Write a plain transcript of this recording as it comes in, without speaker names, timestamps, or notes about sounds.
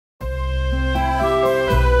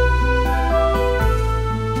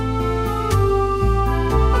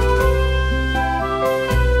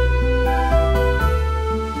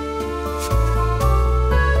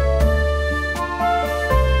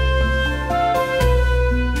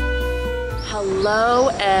Hello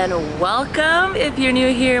and welcome. If you're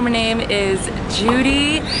new here, my name is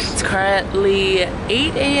Judy. It's currently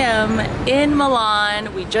 8 a.m. in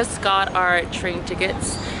Milan. We just got our train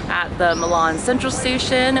tickets at the Milan Central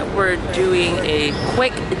Station. We're doing a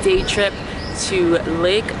quick day trip to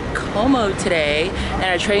Lake Como today, and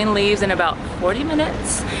our train leaves in about 40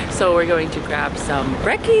 minutes. So we're going to grab some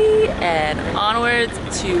brekkie and onwards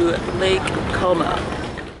to Lake Como.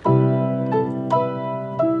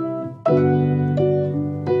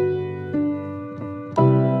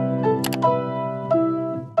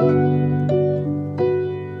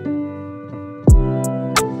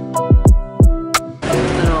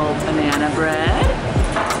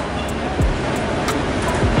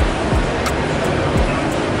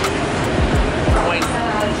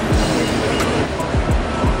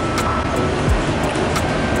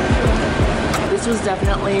 This was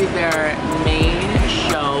definitely their main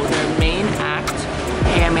show, their main act,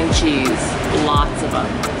 ham and cheese, lots of them.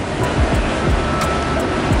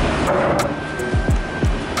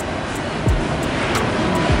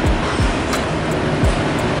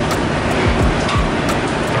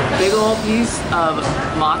 Big old piece of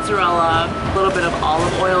mozzarella, a little bit of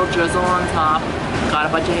olive oil drizzle on top, got a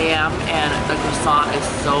bunch of ham, and the croissant is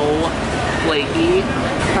so flaky.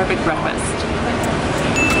 Perfect breakfast.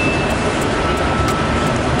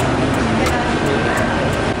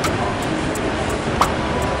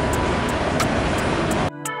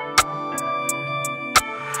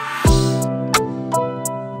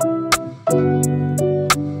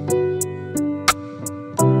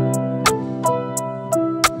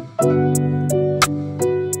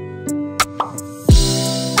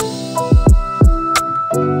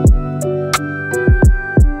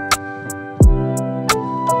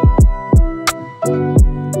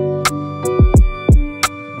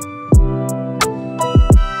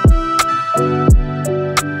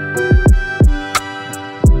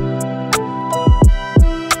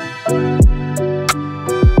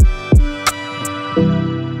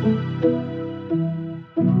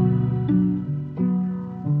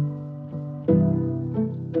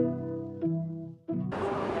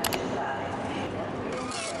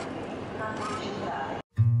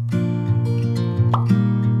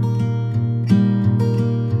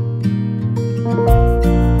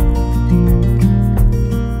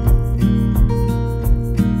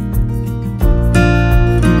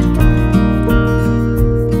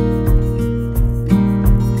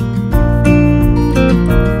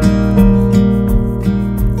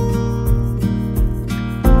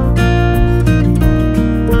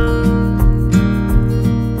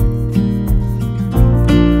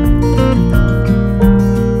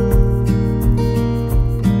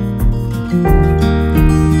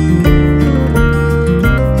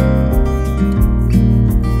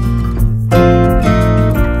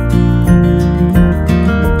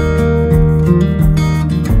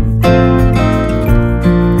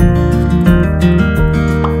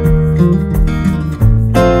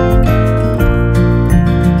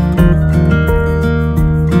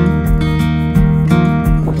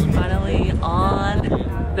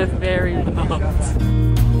 The ferry boat.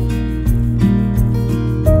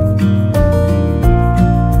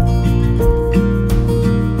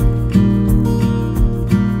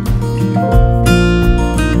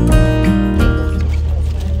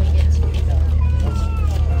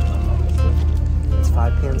 It's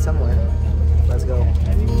 5 p.m. somewhere. Let's go.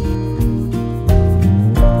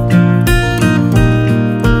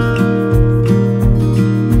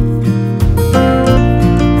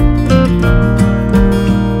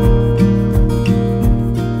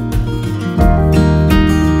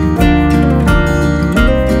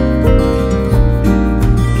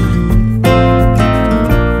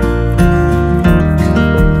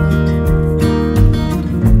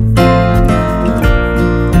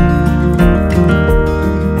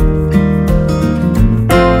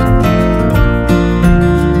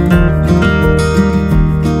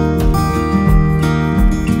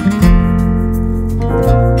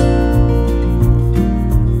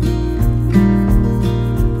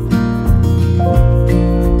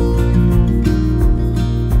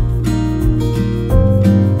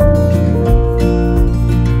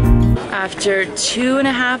 After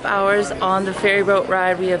 2.5 hours on the ferry boat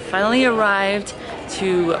ride, we have finally arrived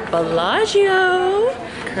to Bellagio.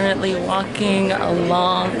 Currently walking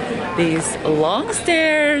along these long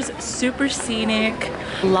stairs, super scenic,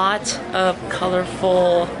 a lot of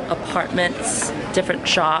colorful apartments, different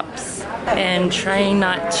shops, and trying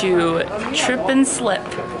not to trip and slip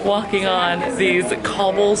walking on these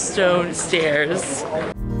cobblestone stairs.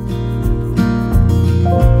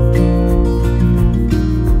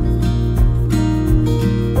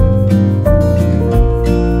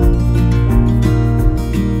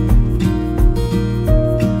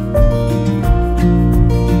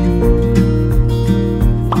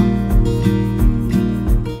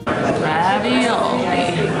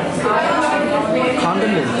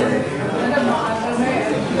 Condimento.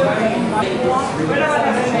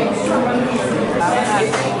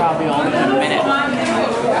 That's probably only a minute.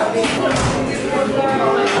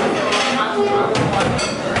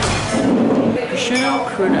 Prosciutto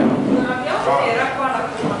crudo.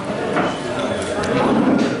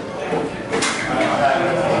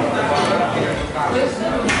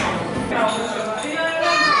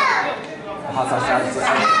 Hot sauce salad.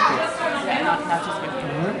 Yeah, not just with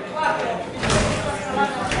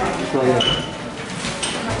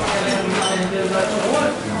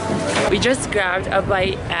We just grabbed a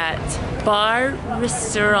bite at Bar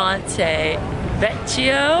Ristorante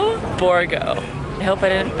Vecchio Borgo. I hope I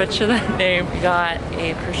didn't butcher that name. We got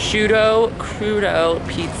a prosciutto crudo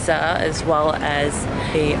pizza as well as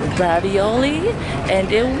a ravioli,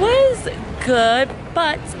 and it was good,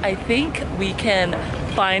 but I think we can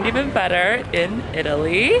find even better in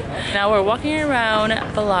Italy. Now we're walking around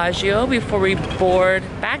Bellagio before we board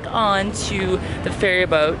back on to the ferry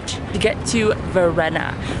boat to get to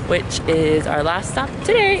Verona, which is our last stop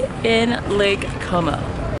today in Lake Como.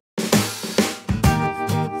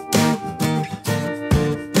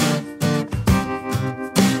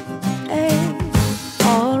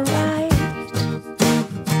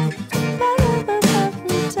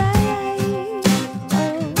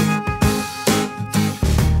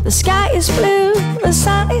 The sky is blue, the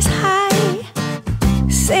sun is high.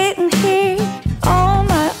 Sitting here on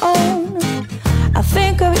my own, I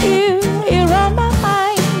think of you, you're on my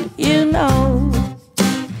mind, you know.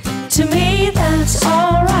 To me that's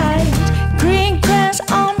alright. Green grass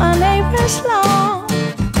on my neighbor's lawn.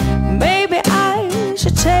 Maybe I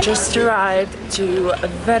should take. Just arrived to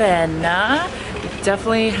Verona.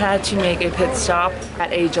 Definitely had to make a pit stop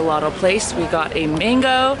at a gelato place. We got a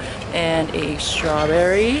mango and a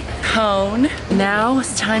strawberry cone. Now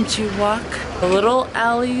it's time to walk the little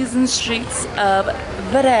alleys and streets of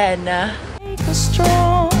Verona. Take a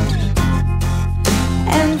stroll,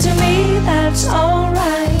 and to me that's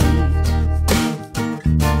alright.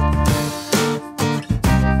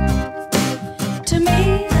 To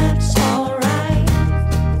me that's alright.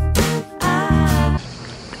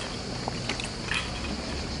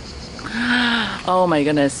 Oh my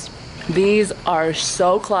goodness, these are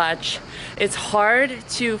so clutch. It's hard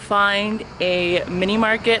to find a mini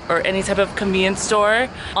market or any type of convenience store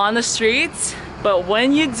on the streets, but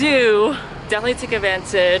when you do, definitely take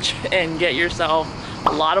advantage and get yourself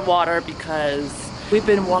a lot of water because we've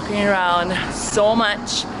been walking around so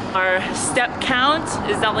much. Our step count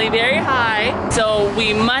is definitely very high, so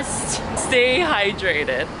we must stay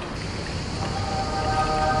hydrated.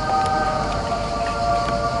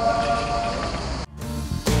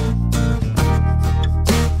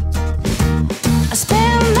 I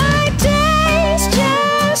spend my days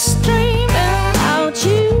just dreaming about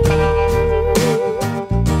you.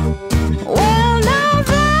 Well, now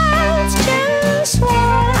that's just what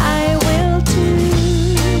I will do.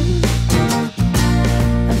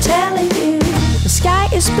 I'm telling you, the sky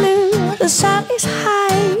is blue, the sun is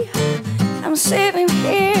high. I'm sitting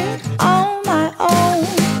here on my own.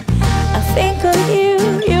 I think of you,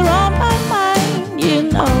 you're on my mind, you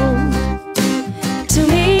know. To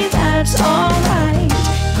me that's alright.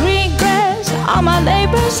 Green grass on my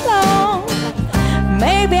neighbor's lawn.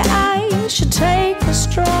 Maybe I should take a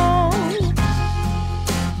stroll.